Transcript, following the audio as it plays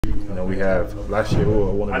You know, we have last year we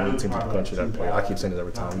were one of the only teams in the country that played. I keep saying it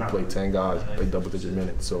every time. We played 10 guys, play double-digit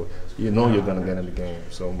minutes, so you know you're gonna get in the game.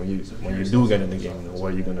 So when you do get in the game,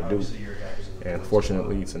 what are you gonna do? And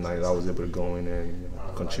fortunately tonight, I was able to go in and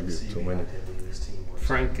contribute to winning.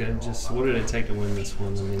 Frank, just what did it take to win this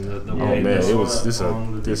one? I mean, the Oh way man, it was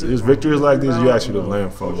victories like this you actually learn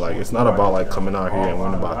from. Like it's not about like coming out here and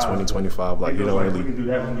winning by 20, 25. Like you don't really,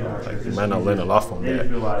 like you might not learn a lot from that.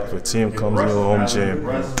 If a team comes in your home gym,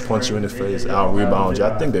 punch you in the face, out rebound you.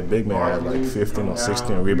 I think the big man had like 15 or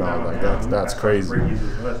 16 rebounds. Like that's crazy.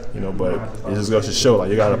 You know, but it just goes to show like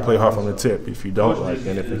you got to play hard from the tip. If you don't, like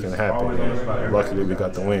anything can happen. And luckily we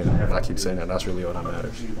got the win. And I keep saying that. That's really all that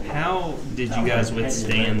matters. How did you guys withstand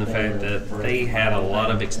the fact that they had a lot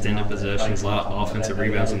of extended possessions, a lot of offensive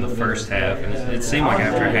rebounds in the first half, and it seemed like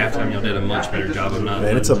after halftime y'all did a much better job of not.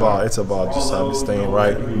 Man, it's about just staying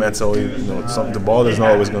right mentally. You know, the ball isn't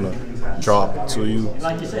always gonna drop to you.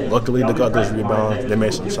 Luckily, they got those rebounds. They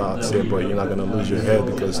made some shots here, but you're not gonna lose your head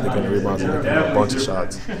because they're gonna rebound and they're gonna a bunch of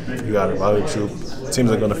shots. You got a lot of truth. Teams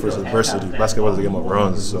are gonna face adversity. Basketball is a game of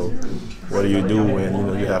runs, so what do you do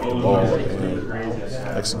when you have the ball and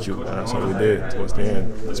execute? And that's what we did towards the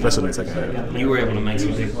end, especially in the second half. You were able to make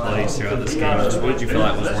some big plays throughout this game. Just what did you feel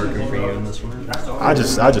like was working for you in this one? I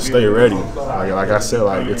just stay ready. Like I said,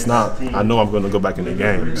 like it's not. I know I'm going to go back in the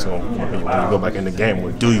game. So when you go back in the game,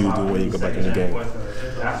 what do you do when you go back in the game?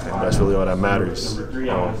 And that's really all that matters. You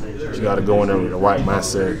got to go in there with the right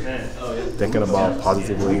mindset, thinking about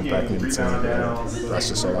positively impacting the team. And that's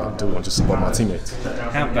just all I do. I'm just support my teammates.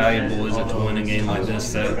 How valuable is it to win a game like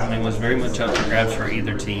this that was very much up for grabs for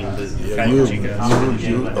either team?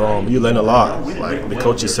 You learn a lot. Like the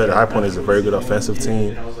coaches said, High Point is a very good offensive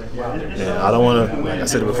team. And I don't want to, like I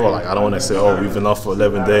said it before, like I don't want to say, oh, we've been off for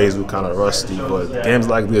 11 days, we're kind of rusty. But games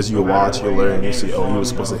like this, you watch, you learn, you see, oh, you were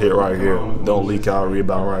supposed to hit right here, don't leak out,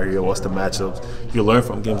 rebound right here. What's the matchups? You learn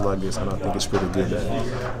from games like this, and I think it's pretty good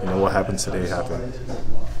that what happened today happened.